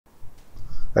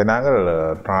நாங்கள்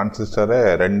டிரான்சிஸ்டரை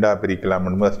ரெண்டாக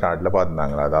பிரிக்கலாம்னு ஸ்டார்ட்டில்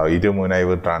பார்த்துருந்தாங்களா, அதாவது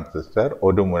இருமுனைவு டிரான்சிஸ்டர்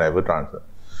ஒரு முனைவு டிரான்சிஸ்டர்.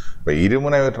 இப்போ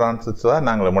இருமுனைவு டிரான்சிஸ்டர் தான்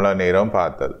நாங்கள் இவ்வளோ நேரம்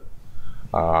பார்த்தது.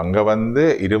 அங்கே வந்து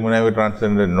இருமுனைவு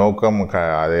டிரான்சிஸ்டர் நோக்கம்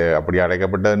அது அப்படி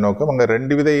அடைக்கப்பட்ட நோக்கம் அங்கே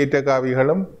 2 வித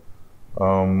ஏற்றக்காவிகளும்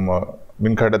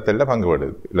மின்கடத்தில்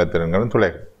பங்குபடுது, இலத்திரன்களும்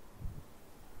துளைகள்.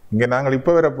 இங்கே நாங்கள்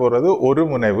இப்போ வர போகிறது ஒரு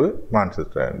முனைவு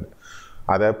டிரான்சிஸ்டர்.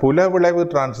 அதை புல விளைவு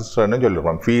டிரான்சிஸ்டர்னு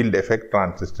சொல்லுவோம். ஃபீல்டு எஃபெக்ட்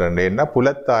டிரான்சிஸ்டர் என்ன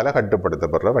புலத்தால்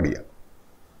கட்டுப்படுத்தப்படுற வழியா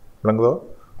விளங்குதோ.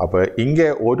 அப்போ இங்கே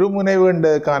ஒரு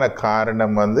முனைவுன்றதுக்கான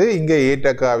காரணம் வந்து இங்கே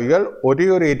ஏற்றக்காவிகள் ஒரே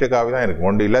ஒரு ஏற்றக்காவி தான் இருக்கும்.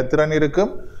 ஒன்று இலத்திரன்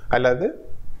இருக்கும் அல்லது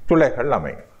துளைகள்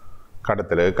அமையும்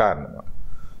கடத்தலுக்கு காரணமாக.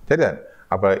 சரியா?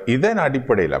 அப்போ இதன்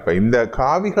அடிப்படையில் அப்போ இந்த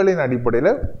காவிகளின்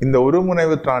அடிப்படையில் இந்த ஒரு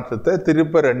முனைவு டிரான்சிஸ்டர்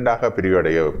திருப்ப 2ஆக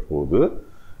பிரிவடைய போது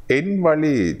என்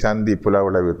வழி சந்தி புல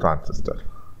விளைவு டிரான்சிஸ்டர்.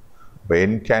 இப்போ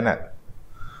என் சேனல்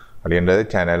அப்படின்றது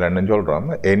சேனல்னு சொல்கிறோம்.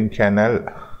 என் சேனல்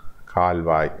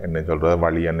கால்வாய் என்ன சொல்கிறது,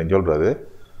 வழி என்ன சொல்கிறது,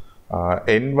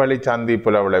 என் வழி சந்தி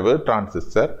புல விளைவு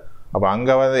டிரான்சிஸ்டர். அப்போ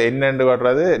அங்கே வந்து என்னென்று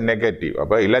வர்றது நெகட்டிவ்.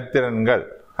 அப்போ இலத்திரன்கள்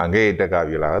அங்கே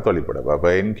ஏற்றக்காவிகளாக தொழிற்படும். அப்போ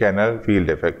என் சேனல்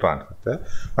ஃபீல்டு எஃபெக்ட் டிரான்சிஸ்டர்.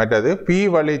 மற்றது பி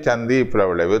வழி சந்தி புல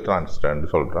விளைவு டிரான்சிஸ்டர்னு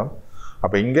சொல்கிறோம்.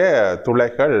 அப்போ இங்கே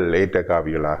துளைகள்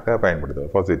ஏற்றக்காவிகளாக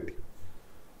பயன்படுத்துவோம், பாசிட்டிவ்.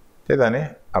 சரிதானே?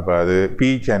 அப்போ அது B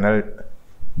channel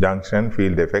junction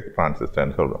field effect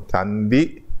டிரான்சிஸ்டர்னு சொல்கிறோம். சந்தி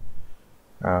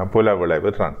புல விளைவு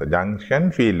transistor, junction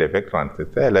field effect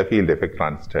transistor இல்லை ஃபீல்டு எஃபெக்ட்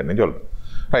டிரான்சிஸ்டர்னு சொல்கிறோம்.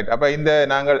 ரைட். அப்போ இந்த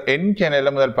நாங்கள் என்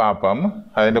சேனலில் முதல் பார்ப்போம்,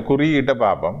 அதில் குறியீட்டை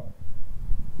பார்ப்போம்.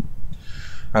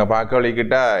 நாங்கள் பார்க்க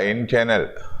வழிக்கிட்டா என் சேனல்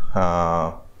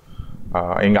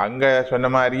இங்கே அங்கே சொன்ன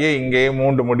மாதிரியே இங்கே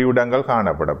 3 முடிவிடங்கள்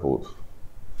காணப்பட போகுது.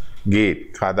 கேட்,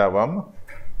 கதவம்,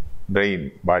 ட்ரெயின்,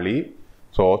 வழி,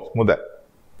 சோர்ஸ் முதல்.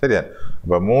 சரியா?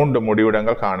 அப்போ 3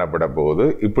 முடிவிடங்கள் காணப்பட போகுது.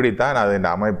 இப்படித்தான்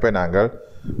அதன் அமைப்பை நாங்கள்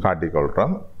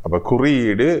காட்டிக்கொள்கிறோம். அப்போ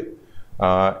குறியீடு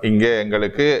இங்கே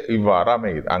எங்களுக்கு இவ்வாறு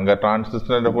அமையுது. அங்கே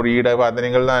டிரான்சிஸ்டர் குறியீடை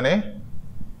பார்த்தீங்கள் தானே.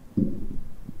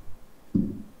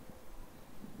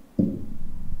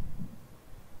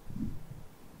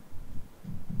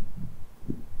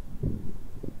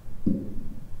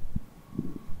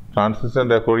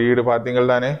 டிரான்சிஸ்டர் குறியீடு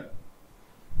பார்த்தீங்கள் தானே.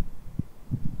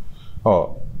 ஓ,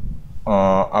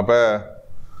 அப்போ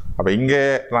அப்போ இங்கே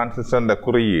டிரான்சிஸ்டர்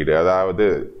குறியீடு, அதாவது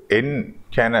என்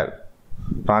சேனல்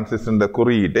டிரான்சிஸ்டர்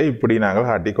குறியீட்டை இப்படி நாங்கள்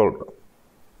காட்டிக்கொள்கிறோம்.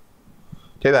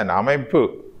 சரிதான்? அமைப்பு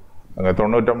அங்கே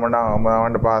 99ஆம்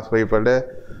ஆண்டு பாஸ் பேப்பரில்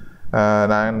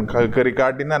நான் கறி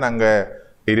காட்டினா நாங்கள்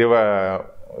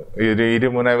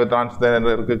இருமுனைவு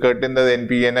டிரான்சிஸ்டருக்கு கேட்டிருந்தது,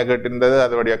 என்பிஎன கேட்டிருந்தது,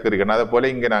 அது வழியாக இருக்கணும். அதை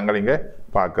போல் இங்கே நாங்கள் இங்கே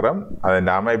பார்க்குறோம்.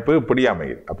 அதன் அமைப்பு இப்படி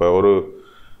அமையுது. அப்போ ஒரு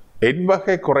என்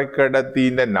வகை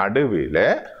குறைக்கடத்தின் நடுவில்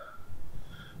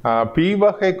பி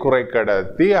வகை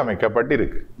குறைக்கடத்தி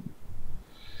அமைக்கப்பட்டிருக்கு.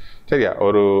 சரியா?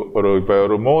 இப்போ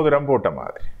ஒரு மோதிரம் போட்ட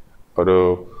மாதிரி,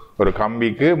 ஒரு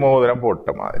கம்பிக்கு மோதிரம்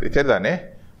போட்ட மாதிரி. சரிதானே?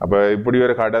 அப்போ இப்படி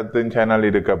ஒரு கடத்தின் சேனல்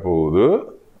இருக்க போகுது.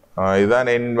 இதுதான்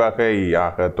என்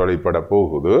வகையாக தொழிற்பட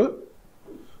போகுது.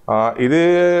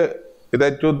 இதை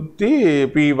சுற்றி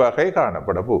பி வகை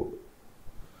காணப்பட போகுது.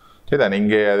 சரிதானே?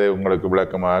 இங்கே அது உங்களுக்கு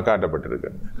விளக்கமாக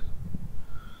காட்டப்பட்டிருக்கு.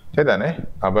 சரிதானே?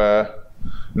 அப்போ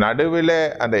நடுவில்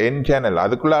அந்த என் சேனல்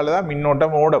அதுக்குள்ளால தான்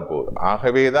மின்னோட்டம் ஓட போகுது.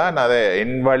 ஆகவே தான் அதை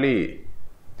என் வழி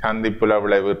சந்திப்புல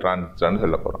விளைவு டிரான்சிஸ்டர்னு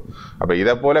சொல்ல போகிறோம். அப்போ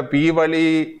இதை போல் பி வழி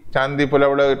சந்திப்புல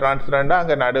விளைவு டிரான்சிஸ்டர்னா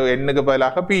அங்கே எண்ணுக்கு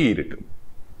பதிலாக பி இருக்கு,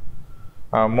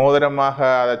 மோதிரமாக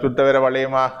அதை சுத்தவர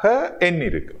வளையமாக எண்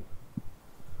இருக்கு.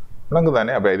 விளங்கு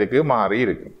தானே? அப்போ இதுக்கு மாறி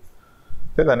இருக்கு.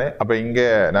 சரிதானே? அப்போ இங்கே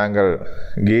நாங்கள்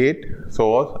கேட்,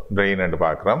 சோர்ஸ், ட்ரெயின் என்று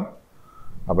பார்க்குறோம்.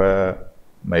 அப்போ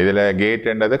இதில்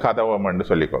கேட்ன்றது கதவம் என்று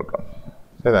சொல்லிக்கொள்கிறோம்.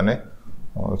 சரிதானே?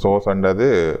 சோர்ஸ்ன்றது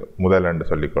முதல் என்று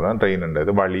சொல்லிக்கொள்கிறோம்.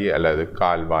 ட்ரெயின்ன்றது வழி அல்லது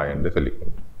கால்வாய் என்று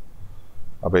சொல்லிக்கொள்கிறோம்.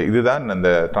 அப்போ இதுதான் அந்த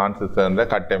டிரான்சிஸ்டர்ன்ற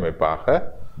கட்டமைப்பாக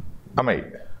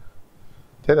அமையுது.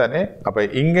 சரிதானே? அப்போ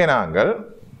இங்கே நாங்கள்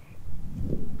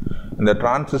இந்த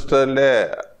டிரான்சிஸ்டரில்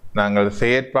நாங்கள்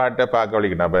செயற்பாட்டை பார்க்க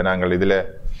வலிக்கணும். அப்போ நாங்கள் இதில்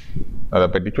அதை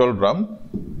பற்றி சொல்கிறோம்.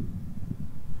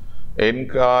 என்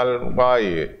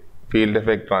கால்வாய் ஃபீல்டு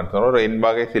எஃபெக்ட் டிரான்சிஸ்டர் ஒரு என்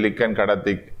வகை சிலிக்கன்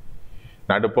கடத்தி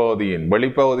நடுப்பகுதியின்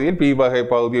வெளிப்பகுதியில் பி வகை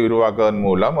பகுதியை உருவாக்குவதன்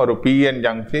மூலம் ஒரு பிஎன்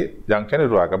ஜங்ஷன்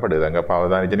உருவாக்கப்படுது. அங்கே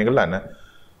அவதானிச்சீங்களா என்ன?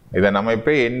 இதன்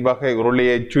அமைப்பை என் வகை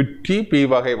உருளையை சுற்றி பி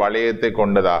வகை வளையத்தை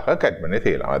கொண்டதாக கற்பனை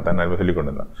செய்யலாம். அதுதான் நான் சொல்லிக்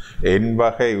கொண்டிருந்தேன். என்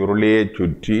வகை உருளையை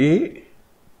சுற்றி,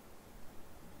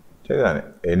 சரிதானே,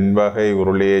 என் வகை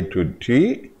உருளையை சுற்றி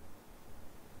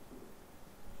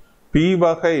பி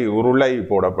வகை உருளை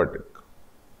போடப்பட்டிருக்கு.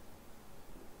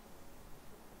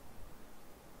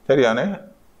 சரியானே?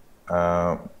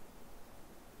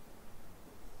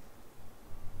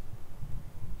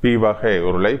 பி வகை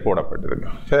உருளை போடப்பட்டிருக்கு.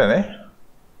 சரிதானே?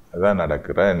 அதுதான்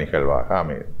நடக்கிற நிகழ்வாக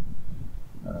அமையுது.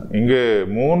 இங்கு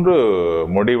 3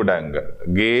 முடிவிடங்கள்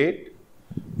கேட்,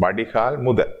 வடிகால்,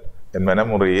 முதல் என்பன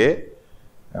முறையே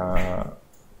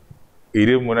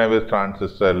இருமுனைவு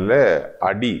டிரான்சிஸ்டரில்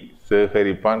அடி,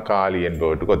 சேகரிப்பான், காலி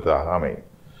என்பவற்றுக்கு ஒத்ததாக அமையும்.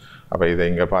 அப்போ இதை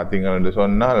இங்கே பார்த்தீங்க என்று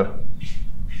சொன்னால்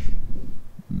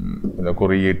இந்த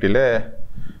குறியீட்டில்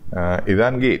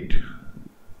இதுதான் கேட்,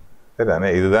 சரிதானே?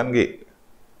 இதுதான் கேட்,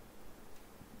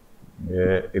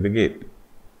 இது கேட்.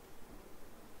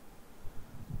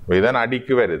 இதுதான்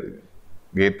அடிக்கு வருது,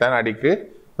 கேட் தான் அடிக்கு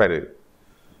வருது.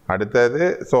 அடுத்தது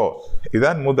சோர்ஸ்,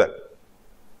 இதுதான் முதல்.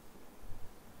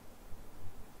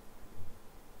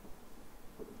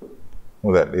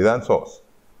 இதுதான் சோர்ஸ்.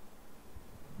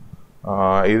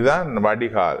 இதுதான்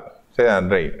வடிகால், சரிதான்,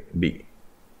 ட்ரெயின், டி.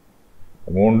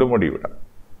 3 முடிவிடம்,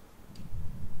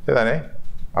 சரிதானே?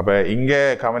 அப்போ இங்கே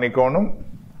கவனிக்கணும்.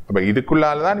 அப்போ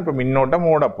இதுக்குள்ளால தான் இப்போ மின்னோட்டம்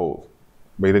ஓட போகுது.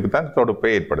 இப்போ இதுக்கு தான்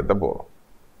தொடுப்பை ஏற்படுத்த போகிறோம்.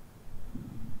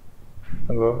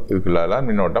 இதுக்குள்ளால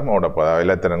மின்னோட்டம் ஓட போகுது,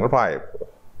 இலத்திரங்கள்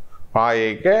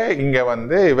பாயக்க இங்கே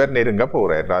வந்து இவர் நெருங்க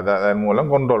போகிறார். அதன்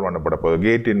மூலம் கண்ட்ரோல் பண்ணப்பட போகுது,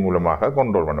 கேட்டின் மூலமாக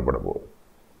கண்ட்ரோல் பண்ணப்பட போகுது.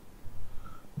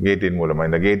 கேட்டின் மூலமாக,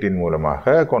 இந்த கேட்டின்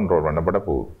மூலமாக கண்ட்ரோல் பண்ணப்பட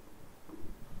போகுது.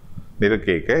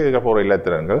 நெருக்கிக்க இதுக்கு போகிற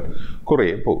இலத்திரங்கள்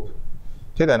குறைய போகுது,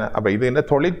 சரிதானே? அப்போ இது இந்த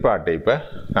தொழிற்பாட்டை இப்போ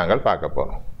நாங்கள் பார்க்க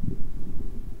போகிறோம்.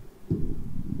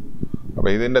 அப்போ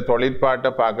இது இந்த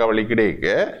தொழிற்பாட்டை பார்க்க வழி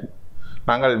கிடைக்க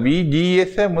நாங்கள்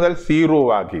விஜிஎஸ்ஸை முதல் 0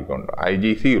 ஆக்கி கொண்டோம். IG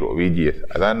 0 விஜிஎஸ்,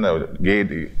 அதான்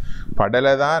கேட்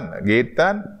படலை தான், கேட்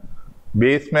தான்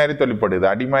பேஸ் மாதிரி தொழிற்படுது,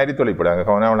 அடி மாதிரி தொழிற்படுது. அங்கே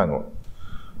கவனம் வழங்கும்.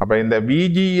 அப்போ இந்த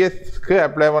விஜிஎஸ்க்கு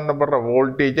அப்ளை பண்ணப்படுற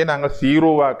வோல்டேஜை நாங்கள்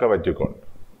 0 ஆக்க வச்சுக்கொண்டோம்.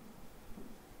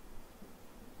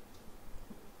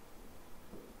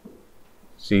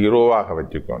 ஜீரோவாக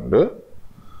வச்சுக்கொண்டு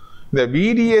இந்த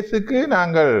விடிஎஸ்க்கு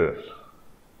நாங்கள்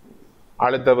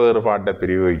அழுத்த வேறுபாட்டை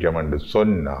பிரிவிச்சோம் என்று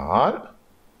சொன்னால்,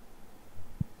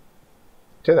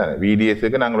 சரிதானே?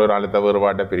 விடிஎஸ்க்கு நாங்கள் ஒரு அழுத்த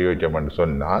வேறுபாட்டை பிரிவிச்சோம் என்று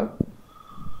சொன்னால்,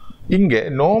 இங்கே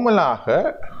நார்மலாக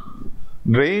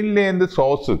ட்ரெயின்லேருந்து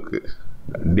சோர்ஸுக்கு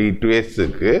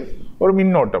D2Sக்கு ஒரு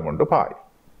மின்னோட்டம் ஒன்று பாய்.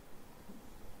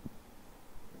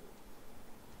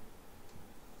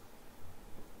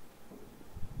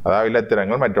 அதாவது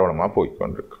இலத்திரங்கள் மற்றவளமாக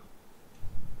போய்கொண்டிருக்கு.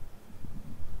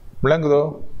 விளங்குதோ?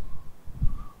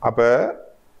 அப்போ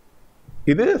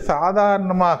இது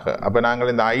சாதாரணமாக, அப்போ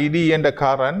நாங்கள் இந்த ஐடி என்ற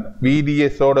கரண்ட்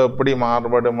விடிஎஸோட எப்படி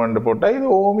மாறுபடும் என்று போட்டால் இது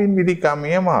ஓமின்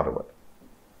விதிக்காமையே மாறுபடும்.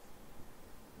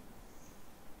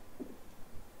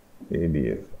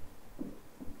 விடிஎஸ்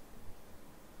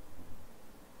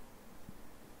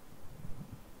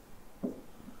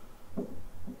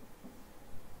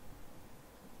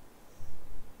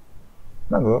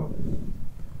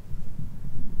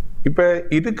இப்ப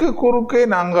இதுக்கு குறுக்கே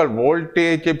நாங்கள்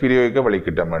வோல்டேஜை பிரிவிக்க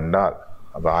வழிகிட்டோம் என்றால்,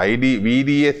 அப்ப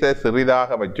விடிஎஸ்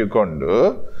சிறிதாக வச்சுக்கொண்டு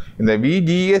இந்த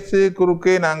விஜிஎஸ்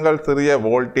குறுக்கே நாங்கள் சிறிய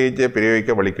வோல்டேஜை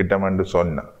பிரிவிக்க வழிகிட்டோம் என்று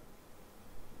சொன்னார்,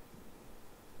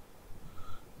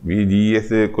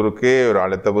 விஜிஎஸ் குறுக்கே ஒரு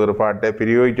அழுத்த வேறுபாட்டை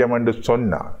பிரிவிக்கம் என்று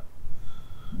சொன்னார்,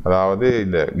 அதாவது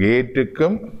இந்த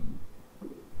கேட்டுக்கும்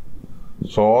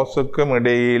சோர்ஸுக்கும்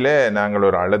இடையில நாங்கள்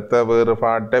ஒரு அழுத்த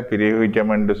வேறுபாட்டை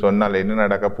பிரிவிக்கம் என்று சொன்னால் என்ன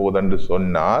நடக்க போகுது என்று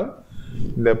சொன்னால்,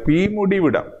 இந்த பி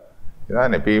முடிவிடம்,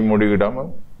 இதான் பி முடிவிடம்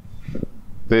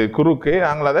குறுக்கே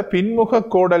நாங்கள் அதை பின்முக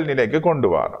கோடல் நிலைக்கு கொண்டு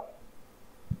வரோம்.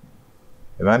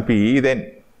 இதான் பி, தென்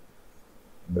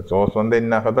இந்த சோர்ஸ் வந்து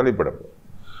என்னாக தொழிற்பட போகுது.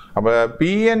 அப்போ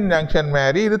பிஎன் ஜங்ஷன்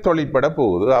மாதிரி இது தொழிற்பட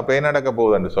போகுது. அப்போ என்ன நடக்க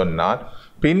போகுது என்று சொன்னால்,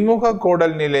 பின்முக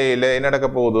கோடல் நிலையில என்ன நடக்க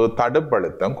போகுது,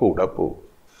 தடுப்பழுத்தம் கூட போகுது.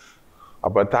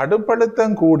 அப்போ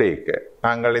தடுப்பழுத்தம் கூடைக்க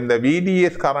நாங்கள் இந்த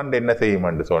விடிஎஸ் கரண்ட் என்ன செய்யும்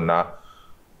என்று சொன்னால்,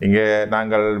 இங்கே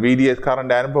நாங்கள் விடிஎஸ்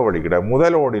கரண்ட் அனுப்ப வழிக்கிட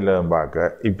முதல் ஓடியில்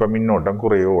பார்க்க இப்போ மின்னோட்டம்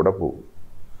குறையோட போகும்.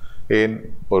 ஏன்,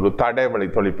 ஒரு தடை வழி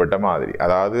தொழிற்பட்ட மாதிரி,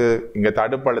 அதாவது இங்கே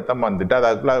தடுப்பழுத்தம் வந்துட்டு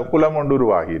அதுக்குள்ள குளம் ஒன்று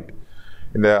உருவாகிட்டு,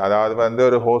 இந்த அதாவது வந்து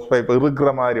ஒரு ஹோஸ் பைப் இருக்கிற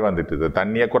மாதிரி வந்துட்டு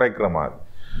தண்ணியை குறைக்கிற மாதிரி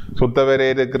சுத்த வரை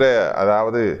இருக்கிற,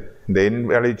 அதாவது இந்த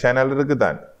என்வழி சேனல்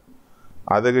இருக்குதான்,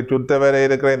 அதுக்கு சுத்த வரை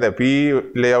இருக்கிற இந்த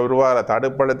பீல உருவார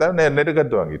தடுப்பழுத்தம்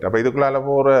நெருக்கத்து வாங்கிட்டு, அப்போ இதுக்குள்ளால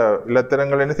போகிற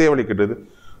இலத்திரங்கள் என்ன செய்ய வலிக்கிட்டுது,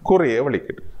 குறைய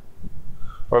வலிக்கிட்டு.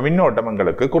 அப்போ மின்னோட்டம்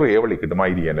எங்களுக்கு குறைய வலிக்கிட்டும்,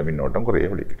 ஐடியான மின்னோட்டம் குறைய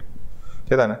வலிக்கிட்டு,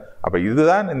 சரிதானே? அப்போ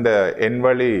இதுதான் இந்த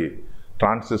என்வழி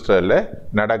டிரான்சிஸ்டரில்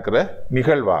நடக்கிற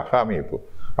நிகழ்வாக அமைப்பு.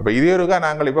 அப்போ இது இருக்கா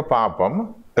நாங்கள் இப்போ பார்ப்போம்,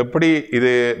 எப்படி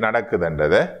இது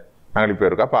நடக்குதுன்றதை நாங்கள் இப்போ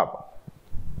இருக்கா பார்ப்போம்.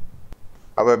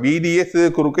 அப்போ விடிஎஸ்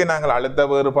குறுக்கே நாங்கள் அழுத்த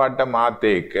வேறுபாட்டை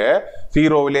மாற்றிக்க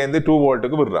 0லேருந்து 2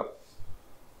 வோல்ட்டுக்கு விடுறோம்,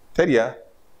 சரியா?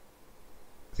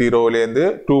 0லேருந்து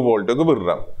 2 வோல்ட்டுக்கு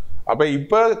விடுறோம். அப்போ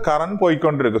இப்போ கரண்ட்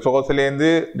போய்கொண்டிருக்கு, சோர்ஸ்லேருந்து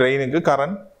ட்ரெயினுக்கு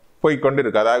கரண்ட் போய்கொண்டு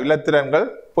இருக்கு. அதாவது இலத்திரன்கள்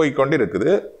போய்கொண்டு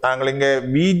இருக்குது. நாங்கள் இங்கே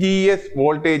VGS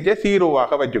வோல்டேஜை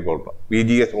 0வாக வச்சுக்கொள்கிறோம்.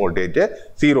 VGS வோல்டேஜை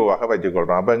 0வாக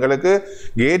வச்சுக்கொள்கிறோம். அப்போ எங்களுக்கு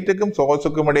கேட்டுக்கும்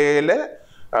சோர்ஸுக்கும் இடையில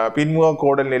பின்முக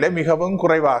கோடல் நிலை மிகவும்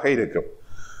குறைவாக இருக்கும்.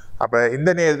 அப்போ இந்த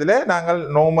நேரத்தில் நாங்கள்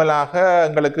நார்மலாக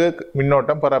எங்களுக்கு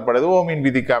மின்னோட்டம் பெறப்படுது, ஓமின்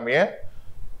விதிக்காமைய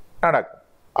நடக்கும்.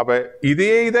 அப்போ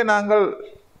இதை நாங்கள்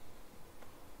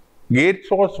கேட்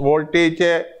சோர்ஸ்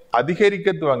வோல்டேஜை அதிகரிக்க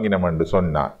துவங்கினோம் என்று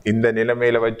சொன்னால், இந்த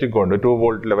நிலைமையில வச்சுக்கொண்டு 2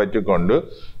 வோல்ட்ல வச்சுக்கொண்டு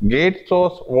கேட்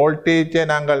சோர்ஸ் வோல்டேஜை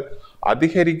நாங்கள்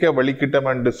அதிகரிக்க வலிக்கிட்டோம்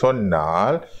என்று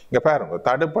சொன்னால், இங்க பாருங்க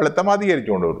தடுப்பழுத்தம்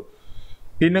அதிகரிச்சு கொண்டு வரும்.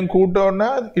 இன்னும் கூட்டோன்னா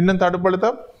இன்னும்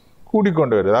தடுப்பழுத்தம்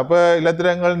கூட்டிக்கொண்டு வருது. அப்போ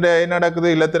இலத்திரங்கள் என்ன நடக்குது,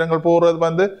 இலத்திரங்கள் போகிறது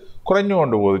வந்து குறைஞ்சு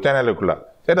கொண்டு போகுது சேனலுக்குள்ள,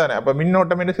 சரிதானே? அப்போ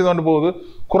மின்னோட்டம் என்ன செய்து கொண்டு போகுது,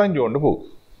 குறைஞ்சு கொண்டு போகுது,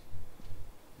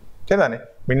 சரிதானே?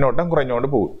 மின்னோட்டம் குறைஞ்சு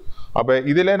கொண்டு போகுது. அப்போ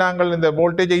இதில் நாங்கள் இந்த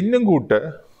வோல்டேஜை இன்னும் கூட்ட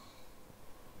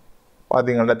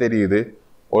பார்த்தீங்கன்னா தெரியுது,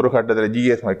 ஒரு கட்டத்தில்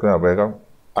GS மைக்ரோவேகம்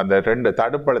அந்த 2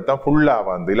 தடுப்பழுத்தம் ஃபுல்லாக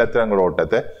வந்து இலத்திரங்கள்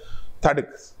ஓட்டத்தை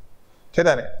தடுக்கு,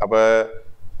 சரிதானே? அப்போ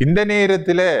இந்த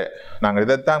நேரத்தில் நாங்கள்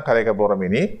இதைத்தான் கதைக்க போகிறோம்.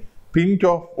 இனி பிஞ்ச்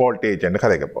ஆஃப் வோல்டேஜ் என்று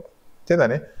கதைக்க போகிறோம்,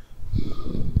 சரிதானே?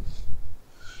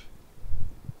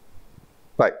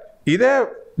 ரைட். இதை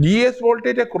GS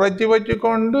வோல்டேஜை குறைச்சி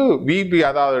வச்சுக்கொண்டு VP,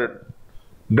 அதாவது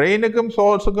ட்ரெயினுக்கும்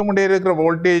சோர்ஸுக்கும் இடையே இருக்கிற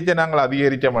வோல்டேஜை நாங்கள்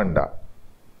அதிகரிக்க வேண்டாம்.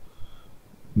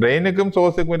 ட்ரெயினுக்கும்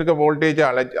சோர்ஸுக்கும் இருக்க வோல்டேஜை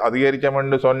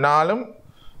அதிகரிச்சோம்னு சொன்னாலும்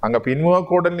அங்கே பின்முக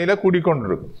கோடல் நிலை கூடிக்கொண்டு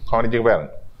இருக்கும். கவனிச்சுக்க பாருங்க.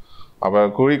 அப்போ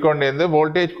கூடிக்கொண்டு இருந்து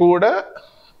வோல்டேஜ் கூட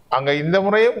அங்கே இந்த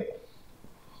முறையும்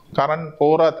கரண்ட்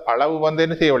போகிற அளவு வந்து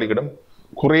என்ன செய்ய வலிக்கிடும்,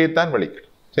 குறையத்தான் வலிக்கிடும்,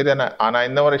 சரிதானே? ஆனால்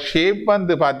இந்த முறை ஷேப்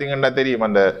வந்து பார்த்தீங்கன்னா தெரியும்,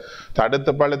 அந்த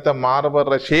தடுத்து பழுத்த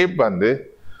மாறுபடுற ஷேப் வந்து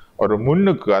ஒரு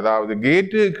முன்னுக்கு, அதாவது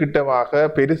கேட்டு கிட்டவாக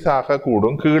பெருசாக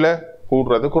கூடும், கீழே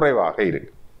கூடுறது குறைவாக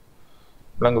இருக்கு,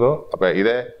 விளங்குதோ? அப்போ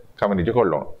இதை கவனித்து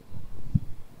கொள்ளணும்.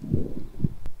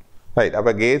 ரைட்.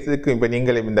 அப்போ கேஸுக்கு இப்போ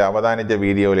நீங்கள் இந்த அவதானித்த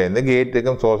வீடியோவிலேருந்து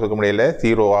கேட்டுக்கும் சோர்ஸுக்கும் இடையில்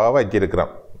 0வாக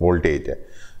வச்சிருக்கிறோம். வோல்டேஜை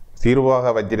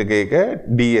 0வாக வச்சிருக்க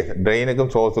DS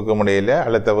ட்ரெயினுக்கும் சோர்ஸுக்கும் இடையில்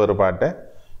அழுத்த வேறுபாட்டை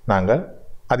நாங்கள்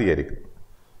அதிகரிக்கிறோம்.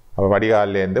 அப்போ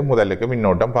வடிகாலிலேருந்து முதலுக்கு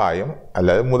மின்னோட்டம் பாயும்,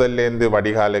 அல்லது முதல்லேருந்து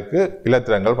வடிகாலுக்கு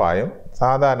இலத்திரங்கள் பாயும்.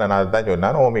 சாதாரண நான் தான்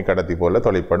சொன்னான், ஓமி கடத்தி போல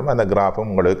தொலைப்படும். அந்த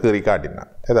கிராஃபும் உங்களுக்கு கீறி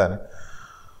காட்டினான், சரிதானே?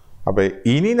 அப்போ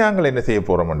இனி நாங்கள் என்ன செய்ய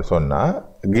போகிறோம்னு சொன்னால்,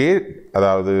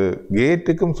 அதாவது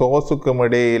கேட்டுக்கும் சோர்ஸுக்கும்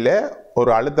இடையில்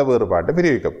ஒரு அழுத்த வேறுபாட்டை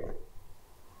பிரிவிக்க போகிறோம்,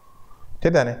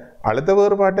 சரிதானே? அழுத்த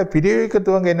வேறுபாட்டை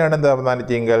பிரிவிக்கத்துவங்க என்ன நடந்து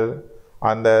அவதானிச்சிங்கள்,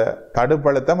 அந்த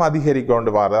தடுப்பழுத்தம்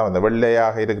அதிகரிக்கொண்டு வர அந்த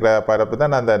வெள்ளையாக இருக்கிற பரப்பு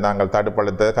தான் அந்த நாங்கள்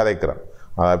தடுப்பழுத்த கதைக்கிறோம்,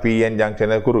 PN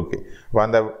ஜங்ஷனு குறுக்கு. இப்போ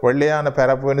அந்த வெள்ளையான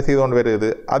பரப்பு என்ன செய்து கொண்டு வருது,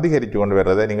 அதிகரித்து கொண்டு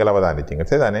வர்றதை நீங்கள் அவதானிச்சிங்க,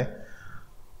 சரிதானே?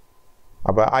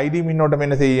 அப்போ ஐடி மின்னோட்டம்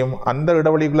என்ன செய்யும், அந்த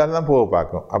இடைவெளிக்குள்ளார தான் போக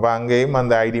பார்க்கும். அப்போ அங்கேயும்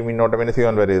அந்த ஐடி மின்னோட்டம் என்ன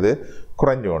செய்ய வருது,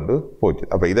 குறைஞ்சு கொண்டு போச்சு.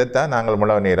 அப்போ இதைத்தான் நாங்கள்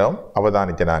முழு நேரம்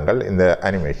அவதானித்த நாங்கள் இந்த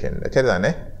அனிமேஷனில்,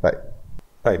 சரிதானே? ரைட்.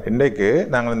 ரைட். இன்றைக்கு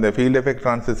நாங்கள் இந்த ஃபீல்ட் எஃபெக்ட்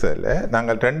டிரான்சிஸ்டரில்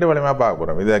நாங்கள் 2 வழியாக பார்க்க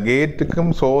போகிறோம். இதை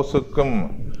கேட்டுக்கும்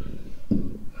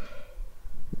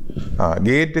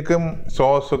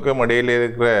சோர்ஸுக்கும் இடையில்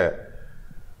இருக்கிற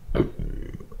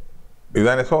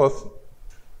இதுதானே சோர்ஸ்,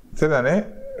 சரிதானே?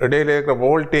 இடையில் இருக்கிற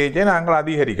வோல்டேஜை நாங்கள்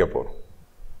அதிகரிக்க போகிறோம்.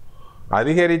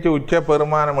 அதிகரித்து உச்ச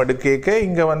பெருமானம் எடுக்க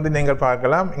இங்கே வந்து நீங்கள்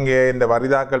பார்க்கலாம், இங்கே இந்த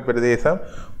வரிதாக்கல் பிரதேசம்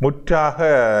முற்றாக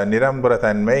நிரம்புற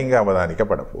தன்மை இங்கே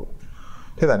அவதானிக்கப்பட போகுது,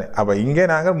 சரிதானே? அப்போ இங்கே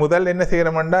நாங்கள் முதல் என்ன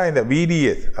செய்கிறோம்னா, இந்த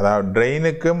VDS, அதாவது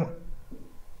ட்ரெயினுக்கும்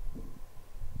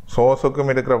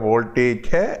சோர்ஸுக்கும் இருக்கிற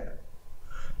வோல்டேஜை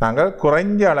நாங்கள்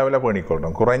குறைஞ்ச அளவில்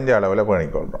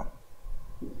பேணிக்கொள்கிறோம்,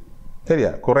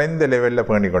 சரியா? குறைந்த லெவலில்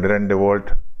பேணிக்கொண்டு 2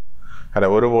 வோல்ட் அதை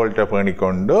 1 வோல்ட்டை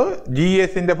பேணிக்கொண்டு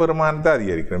GS பெருமானத்தை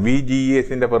அதிகரிக்கிறோம், VGS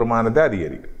பெருமானத்தை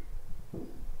அதிகரிக்கிறோம்.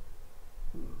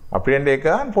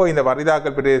 அப்படின்றேக்கான் போய் இந்த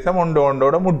வரிதாக்கல் பிரதேசம்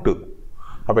ஒன்றோட முட்டுது.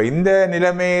 அப்போ இந்த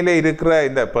நிலைமையில் இருக்கிற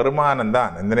இந்த பெருமானம்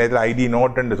தான் இந்த நேரத்தில் ID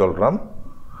நோட்டுன்னு சொல்கிறோம்.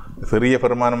 சிறிய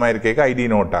பெருமானமாக இருக்க ID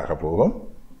நோட்டாக போகும்,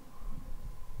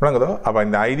 விளங்குதோ? அப்போ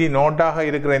இந்த ID நோட்டாக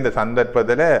இருக்கிற இந்த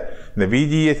சந்தர்ப்பத்தில் இந்த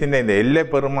VGS இந்த எல்லை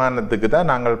பெருமானத்துக்கு தான்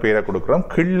நாங்கள் பேரை கொடுக்குறோம்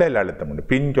கிள்ளல் அழுத்தம்,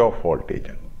 பிஞ்ச் ஆஃப்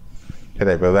வோல்டேஜ்.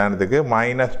 சரி, இப்போ உதாரணத்துக்கு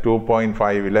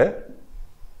 -2.5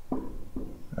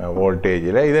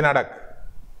 வோல்டேஜில் இது நடக்கு,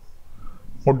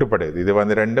 முட்டுப்படுது. இது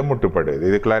வந்து 2 முட்டுப்படுது.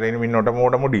 இதுக்குள்ளார மின்னோட்டம்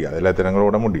ஓட முடியாது, இலத்திரங்கள்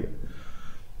ஓட முடியாது,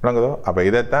 விளங்குதோ? அப்போ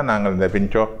இதைத்தான் நாங்கள் இந்த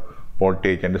பிஞ்ச் ஆஃப்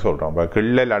வோல்டேஜ் என்று சொல்கிறோம். அப்போ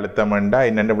கிள்ளல் அழுத்தமெண்டா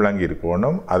என்னென்று விளங்கி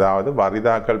இருக்கணும், அதாவது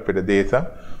வரிதாக்கல் பிரதேசம்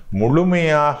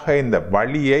முழுமையாக இந்த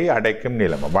வழியை அடைக்கும்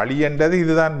நிலைமை. வழி என்றது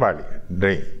இதுதான் வழி,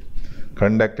 ட்ரெயின்,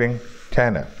 கண்டக்டிங்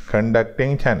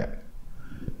சேனல்,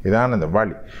 இதான் இந்த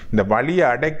வழி. இந்த வழியை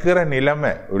அடைக்கிற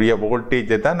நிலைமை உரிய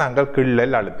வோல்டேஜை தான் நாங்கள்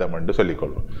கிள்ளல் அழுத்தம் என்று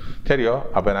சொல்லிக்கொள்வோம், சரியோ?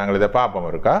 அப்போ நாங்கள் இதை பார்ப்போம்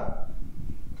இருக்கா.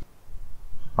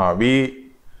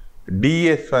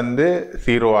 VDS வந்து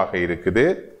 0-ஆக இருக்குது.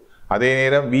 அதே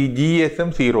நேரம்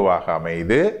VGSம் 0-ஆக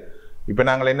அமையுது. இப்போ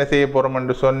நாங்கள் என்ன செய்ய போகிறோம்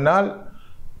என்று சொன்னால்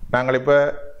நாங்கள் இப்போ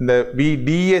இந்த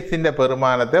VDS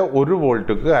பெருமானத்தை 1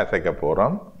 வோல்ட்டுக்கு அசைக்க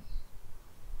போகிறோம்.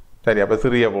 சரி, அப்போ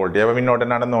சிறிய வோல்ட் அப்போ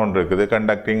மின்னோட்டம் நடந்து கொண்டு இருக்குது,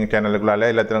 கண்டக்டிங் சேனலுக்குள்ளால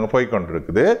எல்லாத்திலும் போய்கொண்டு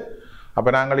இருக்குது. அப்போ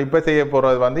நாங்கள் இப்போ செய்ய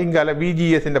போகிறது வந்து இங்கால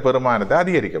VGS பெருமானத்தை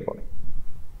அதிகரிக்க போகிறோம்.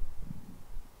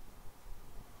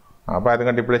 அப்போ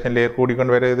அதுக்கு டிப்ளேஷன் லேயர்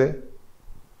கூடிக்கொண்டு வருது.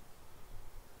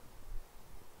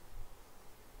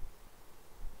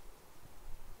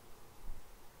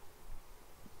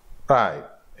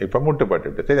 இப்போ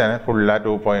முட்டுப்பட்டு சரிதானே,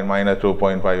 ஃபுல்லாக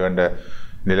 -2.5 என்ற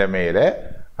நிலைமையில்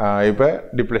இப்போ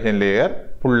டிப்ளேஷன் லேயர்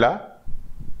ஃபுல்லாக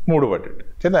மூடுபட்டு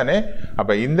சரிதானே.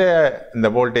 அப்போ இந்த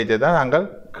வோல்டேஜை தான் நாங்கள்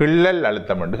கிள்ளல்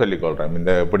அழுத்தம் என்று சொல்லிக்கொள்கிறோம்.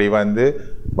 இந்த இப்படி வந்து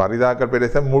பரிதாக்கல்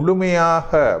பிரதேசம்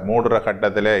முழுமையாக மூடுற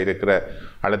கட்டத்தில் இருக்கிற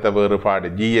அழுத்த வேறுபாடு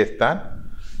GS தான்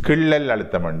கிள்ளல்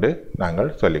அழுத்தம் என்று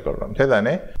நாங்கள் சொல்லிக்கொள்கிறோம்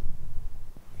சரிதானே.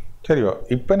 சரியோ,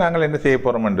 இப்போ நாங்கள் என்ன செய்ய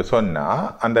போகிறோம் என்று சொன்னால்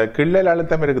அந்த கிள்ளல்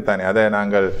அழுத்தம் இருக்குத்தானே, அதை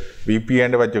நாங்கள்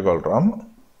VP வச்சுக்கொள்கிறோம்.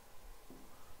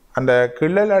 அந்த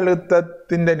கிள்ளல்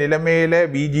அழுத்தத்தின் நிலைமையில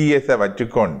VGS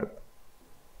வச்சுக்கொண்டு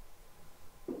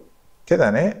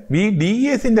சரிதானே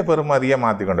VDS பெருமதியை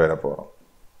மாற்றிக்கொண்டு வர போகிறோம்.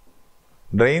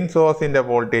 ட்ரெயின் சோர்ஸ்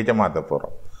வோல்டேஜை மாற்ற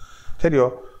போகிறோம் சரியோ.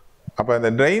 அப்போ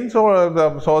இந்த ட்ரெயின்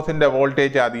சோர்ஸ்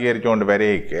வோல்டேஜ் அதிகரித்து கொண்டு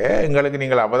வரைக்க எங்களுக்கு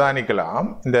நீங்கள் அவதானிக்கலாம்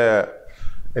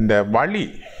இந்த வழி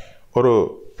ஒரு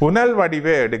புனல்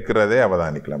வடிவை எடுக்கிறதே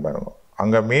அவதானிக்கலாம் பாருங்க.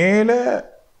 அங்கே மேலே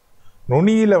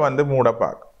நுனியில் வந்து மூட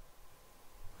பார்க்கும்.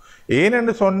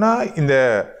 ஏனென்று சொன்னால் இந்த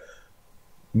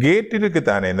கேட்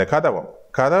இருக்குத்தானே, இந்த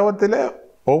கதவத்தில்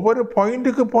ஒவ்வொரு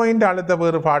பாயிண்ட்டுக்கு பாயிண்ட் அழுத்த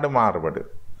வேறுபாடு மாறுபடு.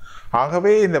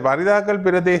 ஆகவே இந்த பரிதாக்கல்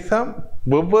பிரதேசம்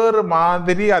வெவ்வேறு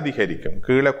மாதிரி அதிகரிக்கும்.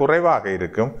 கீழே குறைவாக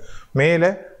இருக்கும், மேலே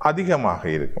அதிகமாக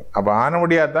இருக்கும். அப்போ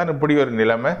ஆனபடியாக தான் இப்படி ஒரு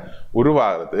நிலைமை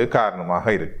உருவாகிறது காரணமாக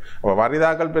இருக்கும். அப்போ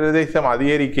பரிதாக்கல் பிரதேசம்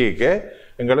அதிகரிக்க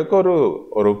எங்களுக்கு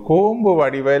ஒரு கூம்பு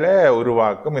வடிவில்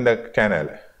உருவாக்கும் இந்த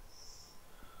சேனலை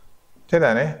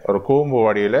சரிதானே, ஒரு கூம்பு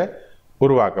வடிவில்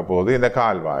உருவாக்க போகுது இந்த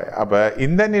கால்வாய். அப்போ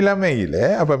இந்த நிலைமையில்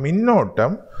அப்போ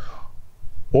மின்னோட்டம்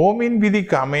ஓமின்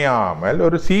விதிக்கு அமையாமல்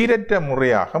ஒரு சீரற்ற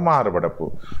முறையாக மாறுபட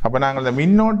போகுது. அப்போ நாங்கள் இந்த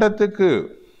மின்னோட்டத்துக்கு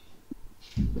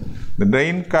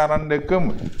ட்ரெயின் கரண்ட்டுக்கும்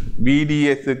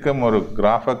VDSக்கும் ஒரு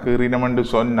கிராஃபை கீறினோம் என்று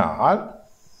சொன்னால்,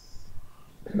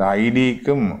 இந்த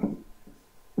ஐடிக்கும்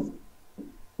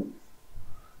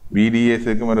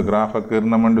VDSக்கும் ஒரு கிராஃபை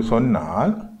கீறினோம் என்று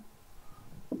சொன்னால்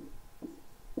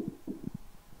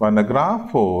அந்த கிராஃப்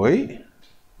போய்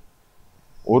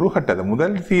ஒரு கட்டத்தை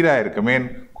முதல் சீராக இருக்கு, மேன்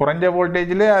குறைஞ்ச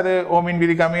வோல்டேஜில் அது ஓமின்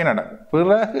விதி கம்மியாக நடக்கும்.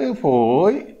 பிறகு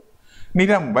போய்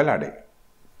நிரம்பல்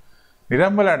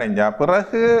அடைஞ்சா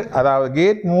பிறகு, அதாவது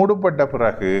கேட் மூடப்பட்ட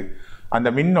பிறகு அந்த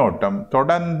மின்னோட்டம்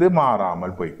தொடர்ந்து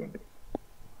மாறாமல் போய்கொண்டு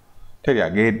சரியா.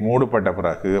 கேட் மூடப்பட்ட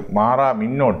பிறகு மாறா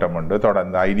மின்னோட்டம் உண்டு,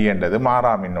 தொடர்ந்து ஐடியன்றது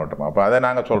மாறா மின்னோட்டம். அப்போ அதை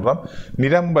நாங்கள் சொல்கிறோம்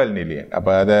நிரம்பல் நிலையம்.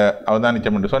 அப்போ அதை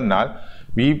அவதானிச்சம் என்று சொன்னால்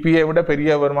VPயை விட பெரிய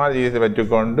ஒரு மாதிரி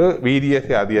வச்சுக்கொண்டு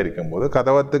VDSஐ அதிகரிக்கும் போது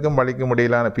கதவத்துக்கும் வலிக்கும்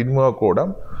இடையிலான பின்முக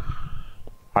கூடம்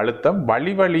அழுத்தம்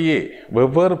வழியே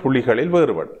வெவ்வேறு புள்ளிகளில்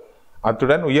வேறுபடும்.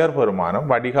 அத்துடன் உயர் பெருமானம்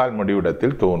வடிகால்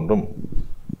முடிவிடத்தில் தோன்றும்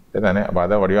சரிதானே. அப்போ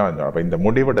அதை வடிவாக வந்துடும். அப்போ இந்த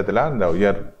முடிவிடத்தில் அந்த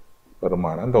உயர்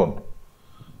பெருமானம் தோன்றும்.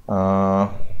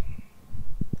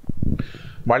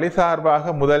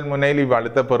 வழிசார்பாக முதல் முனையில்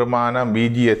இவ்வழுத்த பெருமானம்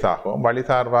VGS ஆகும்.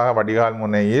 வழிசார்பாக வடிகால்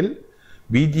முனையில்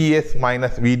VGS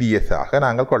 - VDS ஆக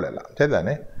நாங்கள் கொள்ளலாம்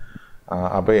சரிதானே.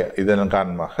 அப்போ இதன்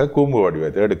காரணமாக கூம்பு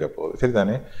வடிவத்தை எடுக்க போகுது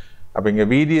சரிதானே. அப்போ இங்கே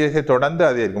VDSஐ தொடர்ந்து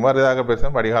அதே இருக்கும். வரதாக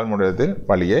பேசும் வடிகால் முடிவத்தில்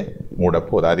வழியை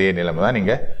மூடப்போகுது. அதே நிலைமை தான்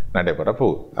இங்கே நடைபெற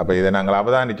போகுது. அப்போ இதை நாங்கள்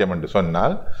அவதானித்தோம் என்று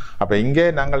சொன்னால், அப்போ இங்கே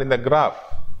நாங்கள் இந்த கிராஃப்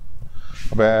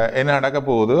அப்போ என்ன நடக்க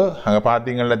போகுது அங்கே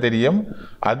பார்த்தீங்கன்னா தெரியும்,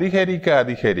 அதிகரிக்க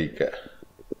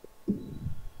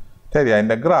சரியா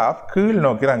இந்த கிராஃப் கீழ்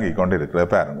நோக்கி இறங்கிக் கொண்டு இருக்கிறது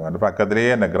பாருங்க. அந்த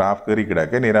பக்கத்திலேயே அந்த கிராஃப் கீறி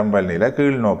கிடக்க நிரம்பல் நிலை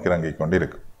கீழ் நோக்கி இறங்கிக் கொண்டு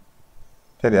இருக்கு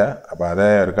சரியா. அப்போ அதை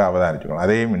இருக்க அவதானிச்சுக்கணும்.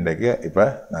 அதையும் இன்றைக்கு இப்போ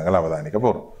நாங்கள் அவதானிக்க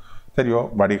போகிறோம் சரியோ.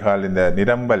 வடிகால் இந்த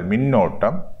நிரம்பல்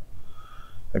மின்னோட்டம்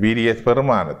VDS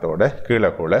பெருமானத்தோட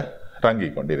கீழே கூட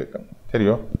இறங்கிக் கொண்டு இருக்கும்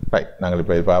சரியோ. ரைட், நாங்கள்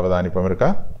இப்போ அவதானிப்போம் இருக்கா.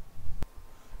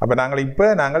 அப்போ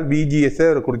நாங்கள் VGSஐ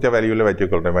ஒரு குறித்த வேல்யூவில்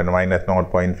வச்சுக்கொள்கிறோம்.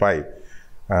 -0.5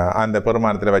 அந்த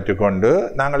பெருமானத்தில் வச்சுக்கொண்டு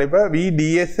நாங்கள் இப்போ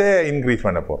VDSஐ இன்க்ரீஸ்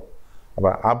பண்ண போகிறோம். அப்போ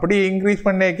அப்படி இன்க்ரீஸ்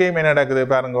பண்ணிக்கே என்ன நடக்குது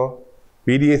பாருங்கோ.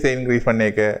 VDSஐ இன்க்ரீஸ்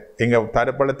பண்ணிக்க எங்கள்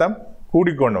தடுப்பழுத்தம்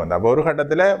கூடிக்கொண்டு வந்து அப்போ ஒரு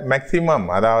கட்டத்தில் மேக்சிமம்,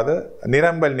 அதாவது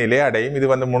நிரம்பல் நிலை அடையும். இது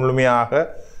வந்து முழுமையாக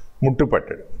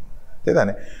முட்டுப்பட்டுடும்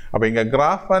சரிதானே. அப்போ இங்கே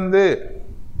கிராஃப்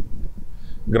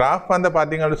வந்து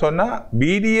பார்த்தீங்கன்னு சொன்னால்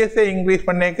VDSஐ இன்க்ரீஸ்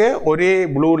பண்ணிக்க ஒரே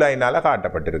ப்ளூ லைனால்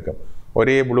காட்டப்பட்டிருக்கும்.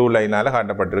 ஒரே ப்ளூ லைனால்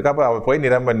காட்டப்பட்டிருக்கு. அப்போ அவள் போய்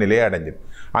நிரம்ப நிலையை அடைஞ்சிடும்.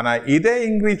 ஆனால் இதை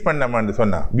இன்க்ரீஸ் பண்ணமான்னு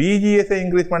சொன்னால் பிஜிஎஸை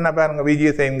இன்க்ரீஸ் பண்ண பாருங்கள்.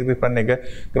 பிஜிஎஸை இன்க்ரீஸ் பண்ணிக்க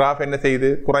கிராஃப் என்ன செய்யுது?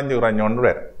 குறைஞ்சொன்று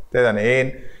வேறு சரிதானே.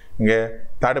 ஏன் இங்கே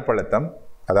தடுப்பழுத்தம்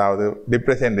அதாவது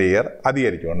டிப்ரெஷன் ரேயர்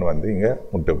அதிகரிக்க ஒன்று வந்து இங்கே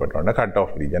முட்டுப்பட்டோன்னா கட்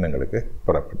ஆஃப் ரீஜன் எங்களுக்கு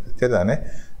புறப்படுது சரிதானே.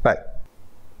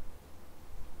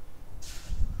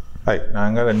 ரைட்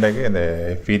நாங்கள் இன்றைக்கு இந்த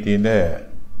எஃப்இடியின்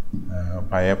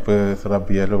பயப்பு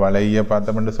சிறப்பியல் வலையை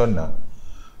பார்த்தோம்னு சொன்னோம்.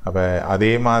 அப்போ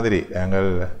அதே மாதிரி எங்கள்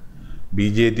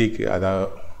பிஜேடிக்கு அதாவது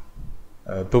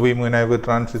துவி முனைவு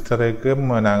டிரான்சிஸ்டருக்கும்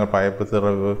நாங்கள் பயப்பு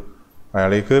சிறப்பு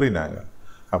வலை கீறினாங்க.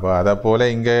 அப்போ அதை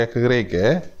போல் இங்கே கீரைக்கு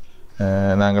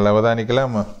நாங்கள்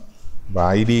அவதானிக்கலாம். இப்போ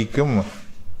ஐடிக்கும்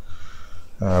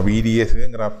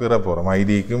விடிஎஸுக்கும் கிராஃப் கீற போகிறோம்.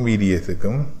 ஐடிக்கும்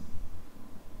விடிஎஸுக்கும்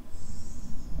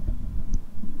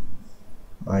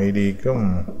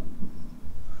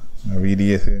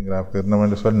விடிஎஸுக்கும் கிராஃப் கீறணும்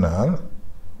என்று சொன்னால்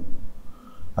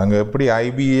அங்கே எப்படி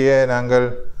ஐபிஏ நாங்கள்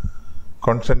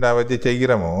கான்ஸ்டண்ட்டாக வச்சு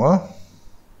செய்கிறோமோ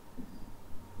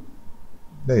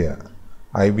இல்லையா,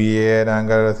 ஐபிஏ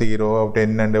நாங்கள் 0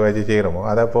 10 வச்சு செய்கிறோமோ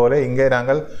அதை போல் இங்கே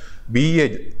நாங்கள்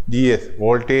ஜிஎஸ்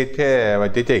வோல்டேஜை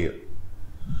வச்சு செய்கிறோம்.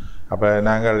 அப்போ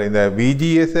நாங்கள் இந்த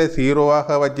விஜிஎஸை 0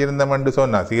 வச்சுருந்தோம்னு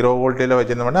சொன்னால் 0 வோல்டேஜில்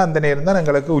வச்சுருந்தோம்னா அந்த நேரம் தான்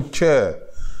எங்களுக்கு உச்ச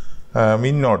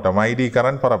மின்னோட்டம் ஐடி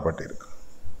கரண்ட் பெறப்பட்டிருக்கு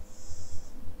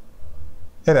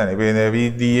சரிதானே. இப்போ இந்த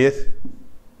விஜிஎஸ்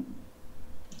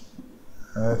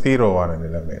 0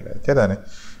 நிலைமையில் சரிதானே,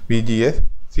 விஜிஎஸ்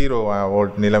 0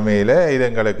 வோல்ட் நிலைமையில் இது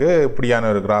எங்களுக்கு இப்படியான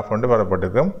ஒரு கிராஃப் ஒன்று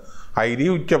வரப்பட்டிருக்கும். ஐடி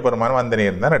உச்ச பெருமானம் அந்த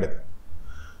நேரம் தான் எடுக்கும்.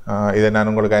 இதை நான்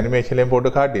உங்களுக்கு அனிமேஷன்லேயும் போட்டு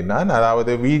காட்டினான்.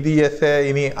 அதாவது விஜிஎஸ்ஸை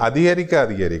இனி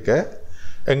அதிகரிக்க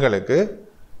எங்களுக்கு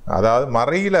அதாவது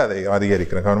மறையில் அதை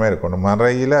அதிகரிக்கணும், கவனமாக இருக்கணும்.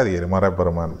 மறையில் மறை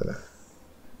பெருமானத்தில்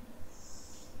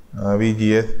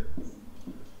விஜிஎஸ்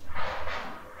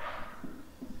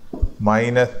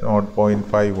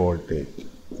 -0.5 வோல்டேஜ்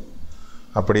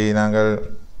அப்படி நாங்கள்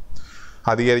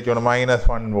அதிகரிக்கணும்.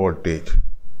 -1 வோல்டேஜ்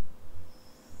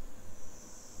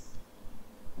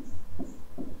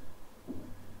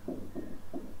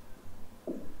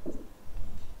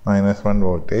 -1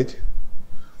 வோல்டேஜ்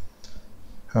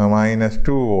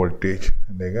 -2 வோல்டேஜ்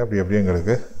அப்படி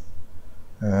எங்களுக்கு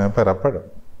பெறப்படும்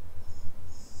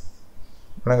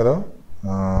விளங்குதோ.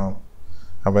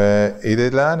 அப்போ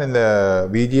இதெல்லாம் இந்த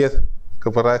விஜிஎஸ்க்கு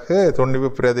பிறகு துண்டிப்பு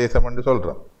பிரதேசம் என்று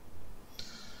சொல்கிறோம்.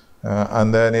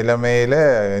 அந்த நிலைமையில்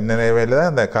இந்த நிலைமையில்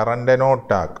தான் அந்த கரண்டை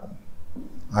நோட் ஆக்கும்.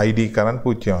 ஐடி கரண்ட்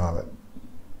 0 ஆகும்.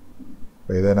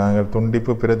 இதை நாங்கள்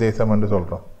துண்டிப்பு பிரதேசம் என்று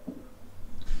சொல்கிறோம்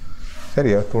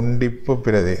சரியா. துண்டிப்பு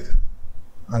பிரதேசம்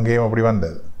அங்கேயும் அப்படி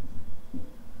வந்தது.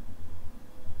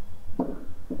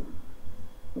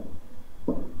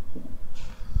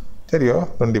 சரியோ,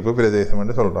 துண்டிப்பு பிரதேசம்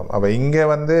என்று சொல்கிறோம். அப்போ இங்கே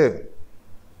வந்து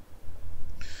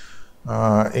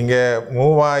இங்கே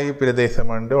மூவாயி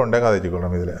பிரதேசம் என்று ஒன்றை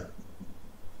கதைச்சிக்கொள்கிறோம். இதில்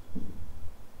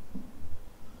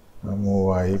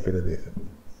மூவாயி பிரதேசம்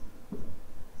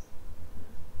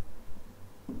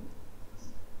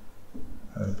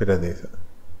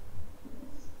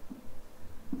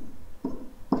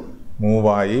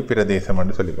மூவாயி பிரதேசம்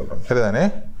என்று சொல்லிக்கொள்கிறோம் சரிதானே.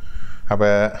 அப்போ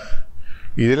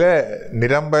இதில்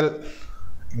நிரம்பல்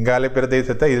இங்காலை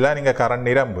பிரதேசத்தை இதெல்லாம் நீங்கள் கரண்ட்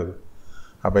நிரம்புது.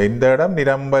 அப்போ இந்த இடம்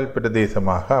நிரம்பல்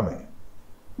பிரதேசமாக அமையும்.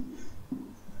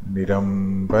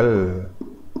 நிரம்பல்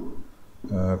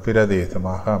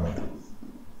பிரதேசமாக அமையும்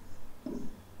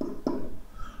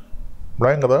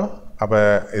விளங்குதோ. அப்போ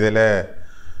இதில்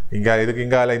இதுக்கு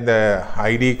இங்கால இந்த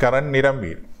ஐடி கரண்ட்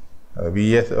நிரம்பி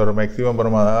விஎஸ் ஒரு மேக்சிமம்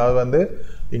பெறும். அதாவது வந்து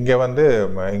இங்கே வந்து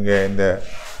இங்கே இந்த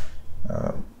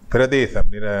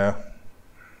பிரதேசம்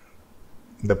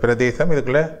இந்த பிரதேசம்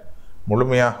இதுக்குள்ளே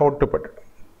முழுமையாக ஒட்டுப்பட்டு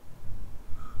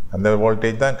அந்த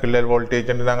வோல்டேஜ் தான் கில்லர்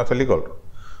வோல்டேஜ் என்று நாங்கள் சொல்லிக்கொள்கிறோம்.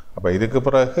 அப்போ இதுக்கு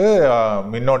பிறகு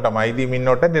மின்னோட்டம் ஐடி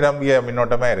மின்னோட்டம் நிரம்பிய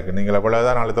மின்னோட்டமாக இருக்குது. நீங்கள்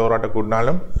எவ்வளோதான் அழுத்த போராட்ட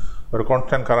கூட்டினாலும் ஒரு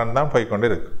கான்ஸ்டன்ட் கரண்ட் தான் போய்கொண்டு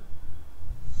இருக்குது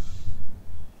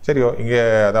சரியோ. இங்கே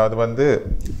அதாவது வந்து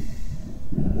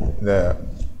இந்த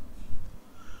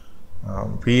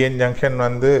பிஎன் ஜங்ஷன்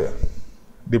வந்து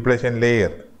டிப்ளேஷன்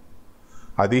லேயர்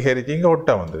அதிகரித்து இங்கே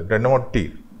ஒட்ட வந்து ரெண்டும் ஒட்டி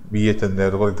பிஹெச் இந்த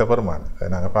குறித்த பெருமானம் அதை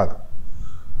நாங்கள் பார்க்கணும்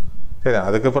சரி.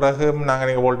 அதுக்கு பிறகு நாங்கள்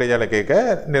நீங்கள் வோல்டேஜால் கேட்க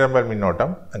நிரம்பல்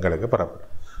மின்னோட்டம் எங்களுக்கு பெறப்படும்.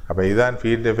 அப்போ இதுதான்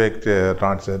ஃபீல்ட் எஃபெக்ட்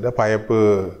டிரான்ஸ்ஃபர் பயப்பு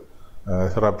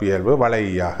சிறப்பியல்பு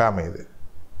வலையாக அமையுது.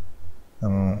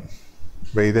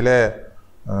 இப்போ இதில்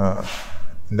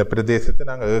இந்த பிரதேசத்தை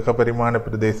நாங்கள் ஏகபரிமாண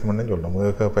பிரதேசம்னு சொல்லணும்.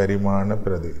 ஏகபரிமாண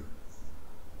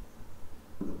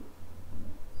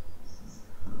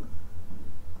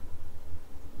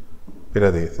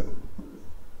பிரதேசம்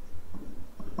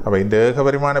அப்போ இந்த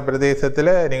ஏகபரிமாண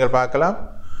பிரதேசத்தில் நீங்கள் பார்க்கலாம்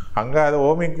அங்கே அது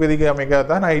ஓமிக் விதிக்கு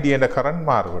அமைக்காதான் ஐடி என்ற கரண்ட்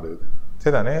மாறுபடுது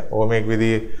சரிதானே. ஓமேக் விதி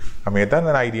அமையத்தான்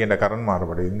அந்த ஐடி என்ற கரண்ட்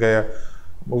மாறுபடுது. இங்கே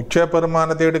உச்ச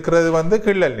பெருமானத்தை எடுக்கிறது வந்து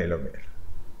கிள்ளல் நிலைமை,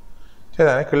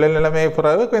 சரிதானே. கிள்ளல் நிலைமை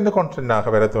பிறகு இந்த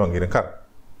கான்ஸ்டன்டாக வேற துவங்கிடும் கரண்ட்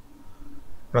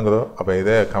விளங்குதோ. அப்போ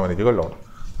இதை கவனித்து கொள்ளணும்.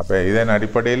 அப்போ இதன்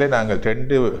அடிப்படையில் நாங்கள்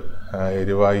 2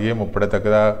 எரிவாயுவை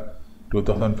முப்பிடத்தக்கதாக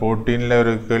 2014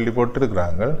 ஒரு கேள்வி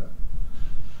போட்டிருக்கிறாங்க.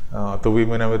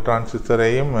 துவிமினவு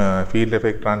டிரான்சிஸ்டரையும் ஃபீல்ட்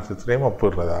எஃபெக்ட் டிரான்சிஸ்டரையும்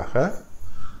ஒப்பிடுறதாக.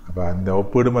 அப்போ அந்த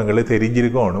ஒப்பிடுமைகளை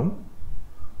தெரிஞ்சிருக்கணும்.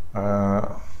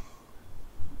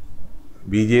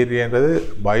 பிஜேடின்றது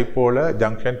பைப்போல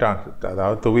ஜங்ஷன் டிரான்சிஸ்டர்,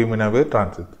 அதாவது துவிமினவு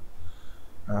டிரான்சிஸ்டர்.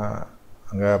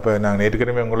 அங்கே இப்போ நாங்கள்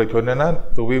ஏற்கனவே உங்களுக்கு சொன்னேன்னா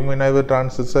துவிமினவு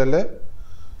டிரான்சிஸ்டரில்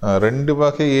 2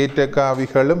 வகை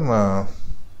ஏற்றக்காவிகளும்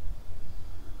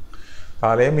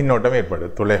ஆலயம் மின்னோட்டம் ஏற்படுது,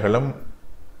 துளைகளும்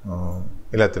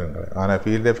இலத்திரங்கள். ஆனால்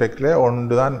ஃபீல்ட் எஃபெக்டில்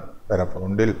ஒன்று தான் வரப்போ,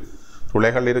 ஒன்றில்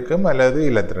துளைகள் இருக்கும் அல்லது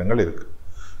இலத்திரங்கள் இருக்குது.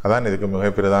 அதான் இதுக்கு மிக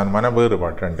பிரதானமான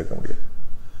வேறுபாடு எடுக்க முடியும்.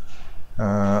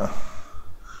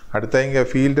 அடுத்த இங்கே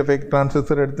ஃபீல்ட் எஃபெக்ட்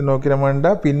டிரான்சிஸ்டர் எடுத்து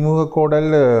நோக்கிறோம்னா பின்முக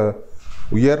கோடல்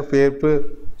உயர் பேர்ப்பு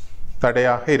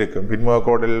தடையாக இருக்கும். பின்முக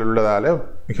கோடல் உள்ளதால்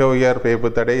மிக உயர் பேர்ப்பு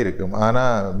தடை இருக்கும்.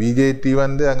 ஆனால் பிஜேடி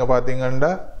வந்து அங்கே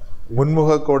பார்த்தீங்கன்னா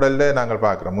முன்முக கோடலில் நாங்கள்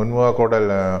பார்க்குறோம். முன்முக கோடல்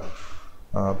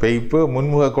பெய்ப்பு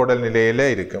முன்முக கோடல் நிலையில்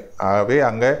இருக்கும். ஆகவே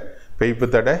அங்கே பெய்ப்பு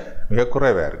தடை மிக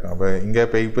குறைவாக இருக்கும். அப்போ இங்கே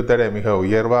பெய்ப்பு தடை மிக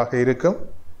உயர்வாக இருக்கும்.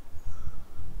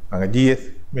 அங்கே ஜிஎஸ்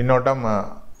மின்னோட்டம்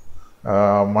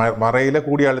மறையில்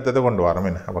கூடிய அழுத்தத்தை கொண்டு வரோம்.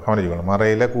 என்ன அப்போ கவனிச்சுக்கணும்,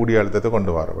 மறையில் கூடிய அழுத்தத்தை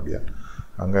கொண்டு வரபடியா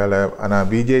அங்கே. ஆனால்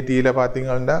பிஜேடியில்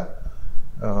பார்த்தீங்கன்னா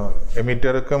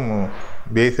எமிட்டருக்கும்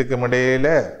பேஸுக்கும்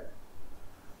இடையில்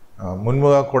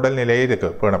முன்முக குடல் நிலையில் இருக்கு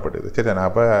பேணப்படுது, சரிதானே.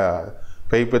 அப்போ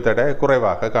பெய்ப்பு தடை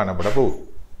குறைவாக காணப்பட போகுது.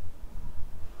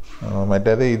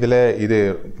 மற்றது இதில் இது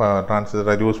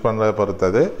டிரான்சிஸ்டரை யூஸ் பண்ணுறதை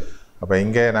பொறுத்தது. அப்போ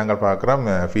இங்கே நாங்கள் பார்க்குறோம்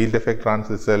ஃபீல்ட் எஃபெக்ட்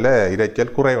டிரான்சிஸ்டரில்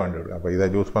இரைச்சல் குறைவாண்டு. அப்போ இதை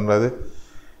யூஸ் பண்ணுறது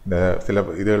இந்த சில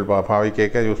இதுகள்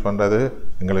பாவிக்க யூஸ் பண்ணுறது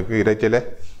எங்களுக்கு இரைச்சலை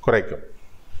குறைக்கும்,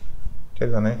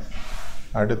 சரிதானே.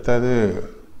 அடுத்தது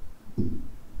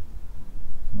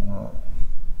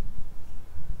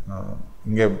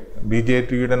இங்கே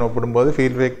பிஜேடியுடன் ஒப்பிடும்போது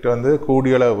ஃபீல்ட் எஃபெக்ட் வந்து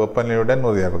கூடிய வெப்பநிலையுடன்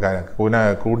உறுதியாக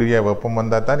கூடிய வெப்பம்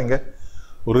வந்தால் தான் நீங்கள்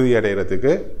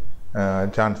உறுதியடைகிறதுக்கு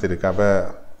சான்ஸ் இருக்குது. அப்போ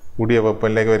கூடிய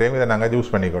வெப்பநிலைக்கு வரையும் இதை நாங்கள்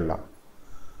யூஸ் பண்ணிக்கொள்ளலாம்.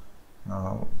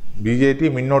 பிஜேடி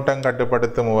மின்னோட்டம்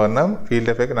கட்டுப்படுத்தும் உபகரணம்,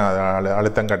 ஃபீல்ட் எஃபெக்ட்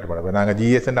அழுத்தம் கட்டுப்படும். நாங்கள்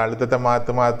ஜிஎஸ்என் அழுத்தத்தை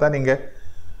மாற்ற நீங்கள்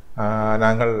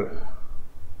நாங்கள்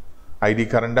ஐடி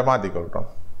கரண்ட்டை மாற்றிக்கொள்கிறோம்.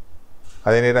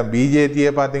 அதே நேரம் பிஜேடியை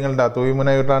பார்த்தீங்கன்னா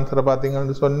தூய்மினவு டிரான்ஸ்ஃபரை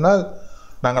பார்த்தீங்கன்னு சொன்னால்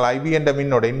நாங்கள் ஐபி என்ற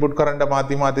மின்னோட இன்புட் கரண்ட்டை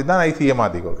மாற்றி தான் ஐசியை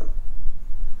மாற்றிக்கொள்கிறோம்.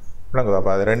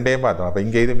 அப்போ அது ரெண்டையும் பார்த்தோம். அப்போ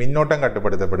இங்கே இது மின்னோட்டம்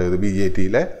கட்டுப்படுத்தப்படுது,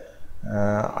 பிஜேடியில்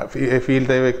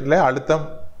ஃபீல்ட் எஃபெக்டில் அழுத்தம்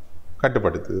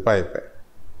கட்டுப்படுத்துது பைப்பை,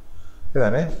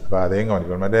 இதுதானே. இப்போ அதையும்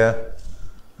கவனிக்கணும். மற்ற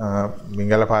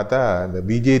நீங்கள பார்த்தா இந்த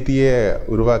பிஜேடியை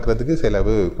உருவாக்குறதுக்கு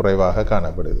செலவு குறைவாக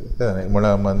காணப்படுது, இதுதானே.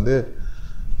 மூலம் வந்து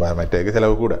மற்றதுக்கு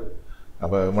செலவு கூட.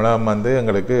 அப்போ மூலம் வந்து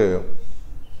எங்களுக்கு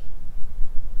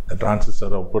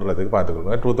டிரான்சிஸ்டரை ஒப்பிடுறதுக்கு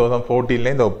பார்த்துக்கொள்ளுங்க.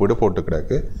 2014 இந்த ஒப்பீடு போட்டு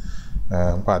கிடக்கு,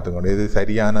 பார்த்துக்கணும். இது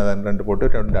சரியானதான் 2 போட்டு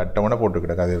 2 அட்டவணை போட்டு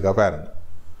கிடக்கு. அது இருக்கா பாருங்க,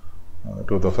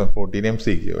 2014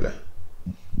 MCQவில்.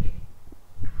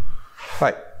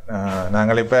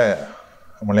 நாங்கள் இப்போ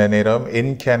முழு நேரம்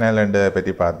என் சேனல்ன்றதை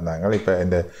பற்றி பார்த்துருந்தாங்க. இப்போ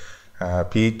இந்த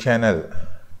பி சேனல்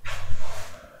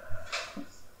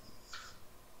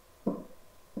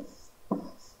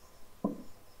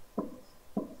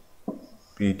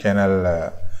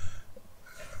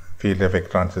ஃபீல்ட்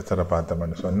எஃபெக்ட் டிரான்சிஸ்டரை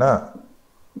பார்த்தோம்னு சொன்னால்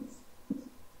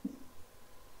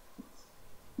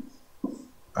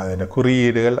அதில்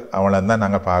குறியீடுகள் அவ்வளோ தான்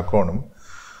நாங்கள் பார்க்கணும்.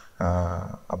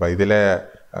 அப்போ இதில்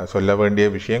சொல்ல வேண்டிய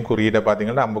விஷயம், குறியீடை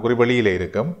பார்த்தீங்கன்னா அம்புக்குறி வெளியில்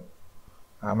இருக்கும்.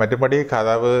 மற்றபடி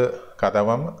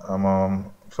கதவம்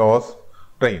சோர்ஸ்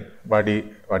ட்ரெயின்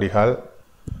வடிகால்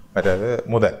மற்றது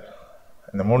முதல்,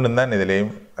 இந்த 3 தான்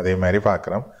இதுலேயும் அதே மாதிரி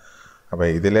பார்க்குறோம். அப்போ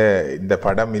இதில் இந்த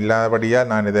படம் இல்லாதபடியாக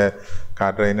நான் இதை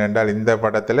காட்டுறேன். என்னென்றால் இந்த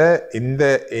படத்தில் இந்த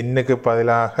எண்ணுக்கு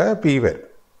பதிலாக பி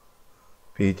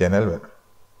சேனல் வரும்,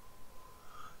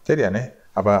 சரியானே.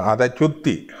 அப்போ அதை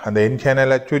சுற்றி அந்த என்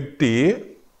சேனலை சுற்றி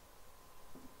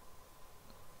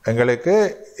எங்களுக்கு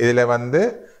இதில் வந்து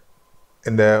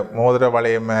இந்த மோதிர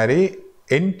வளையம் மாதிரி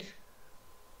என்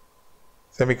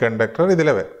செமிகண்டக்டர்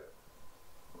இதில் வரும்,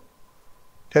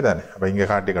 சரிதானே. அப்போ இங்கே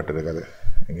காட்டிருக்காது,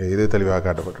 இங்கே இது தெளிவாக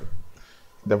காட்டப்பட்டிருக்கு,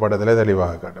 இந்த படத்தில்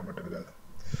தெளிவாக காட்டப்பட்டிருக்காது.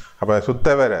 அப்போ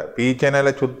சுத்த வர பி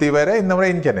சேனலை சுற்றி வர இந்த முறை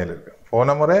என் சேனல் இருக்குது.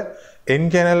 போன முறை என்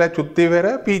சேனலை சுற்றி வர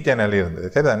பி சேனல் இருந்தது,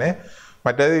 சரிதானே.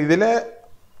 மற்றது இதில்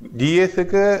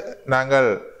ஜிஎஸ்க்கு நாங்கள்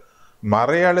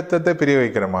மறை அழுத்தத்தை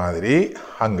பிரிவைக்கிற மாதிரி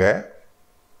அங்கே,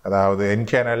 அதாவது என்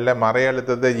சேனலில் மறை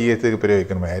அழுத்தத்தை ஜிஎஸ்க்கு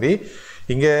பிரிவைக்கிற மாதிரி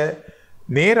இங்கே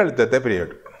நேரழுத்தத்தை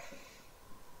பிரிவு.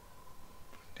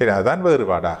 சரி, அதுதான்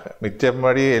வேறுபாடாக.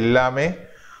 மிச்சப்படி எல்லாமே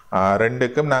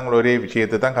ரெண்டுக்கும் நாங்கள் ஒரே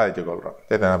விஷயத்தை தான் கதைச்சுக்கொள்கிறோம்.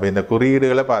 சரி, அப்போ இந்த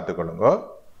குறியீடுகளை பார்த்துக்கொள்ளுங்க.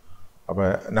 அப்போ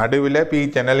நடுவில் பி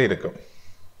சேனல் இருக்கும்,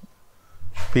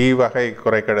 பி வகை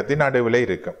குறைக்கடத்தி நடுவில்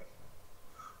இருக்கும்.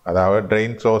 அதாவது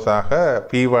ட்ரெயின் சோர்ஸாக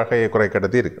பி வகை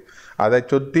குறைக்கடத்தி இருக்கும். அதை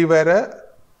சுற்றி வர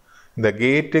இந்த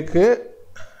கேட்டுக்கு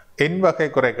என் வகை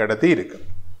குறைக்கடத்தி இருக்கும்.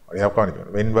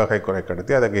 என் வகை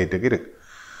குறைக்கடத்தி அதை கேட்டுக்கு இருக்குது.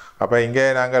 அப்போ இங்கே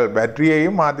நாங்கள்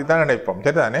பேட்டரியையும் மாற்றி தான் நினைப்போம்.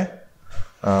 சரி தானே,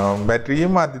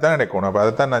 பேட்டரியும் மாற்றி தான் நினைக்கணும். அப்போ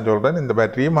அதை தான் நான் சொல்கிறேன், இந்த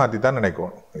பேட்டரியும் மாற்றி தான்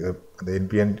நினைக்கணும். இது அந்த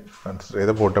என்பிஎன்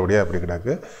இதை போட்டபடியே அப்படி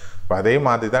கிடக்கு. அப்போ அதையும்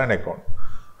மாற்றி தான் நினைக்கணும்.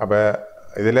 அப்போ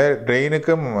இதில்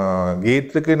ட்ரெயினுக்கும்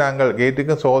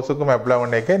கேட்டுக்கும் சோர்ஸுக்கும் அப்ளை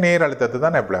பண்ணிக்க நேர் அழுத்தத்தை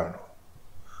தான் அப்ளை பண்ணணும்.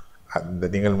 அந்த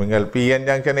நீங்கள் பிஎன்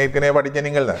ஜங்ஷன் ஏற்கனவே படித்த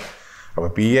நீங்கள் தான். அப்போ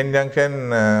பிஎன் ஜங்ஷன்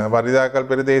பரிதாக்கல்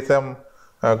பிரதேசம்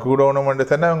கூடணும்னு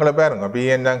சொன்னால் அவங்கள பாருங்க,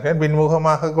 பிஎன் ஜங்ஷன்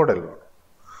பின்முகமாக கூடல்.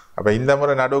 அப்போ இந்த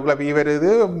முறை நடுவுக்குள்ள பி வருது,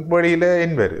 வெளியில்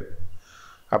என் வருது.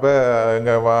 அப்போ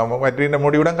இங்கே மற்ற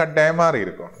முடிவுடன் கட்டாயம் மாறி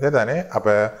இருக்கும். சரி தானே.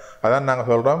 அப்போ அதான் நாங்கள்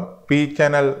சொல்கிறோம், பி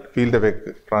சேனல் ஃபீல்டு எஃபெக்ட்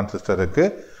டிரான்சிஸ்டருக்கு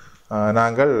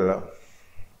நாங்கள்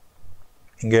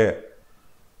இங்கே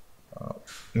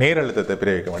நேரழுத்தத்தை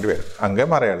பிரயோகிக்க வேண்டி வரும், அங்கே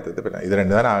மறை அழுத்தத்தை பிரிவு. இது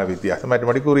ரெண்டு தான் வித்தியாசம்.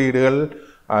 மற்றபடி குறியீடுகள்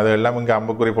அதெல்லாம் இங்கே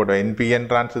அம்புக்குறி போட்டோம். என்பிஎன்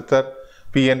டிரான்சிஸ்டர்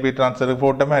பிஎன்பி டிரான்சிஸ்டருக்கு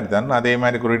போட்ட மாதிரி தான் அதே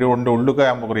மாதிரி குறியீடு ஒன்று உள்ளுக்கு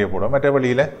அம்புக்குறியை போடுவோம், மற்ற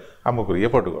வழியில் அம்புக்குறியை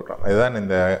போட்டுக்கொள்கிறோம். இதுதான்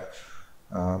இந்த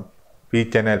பி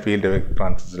சேனல் ஃபீல்டு எஃபெக்ட்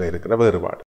டிரான்சிஸ்டரில் இருக்கிற வேறுபாடு.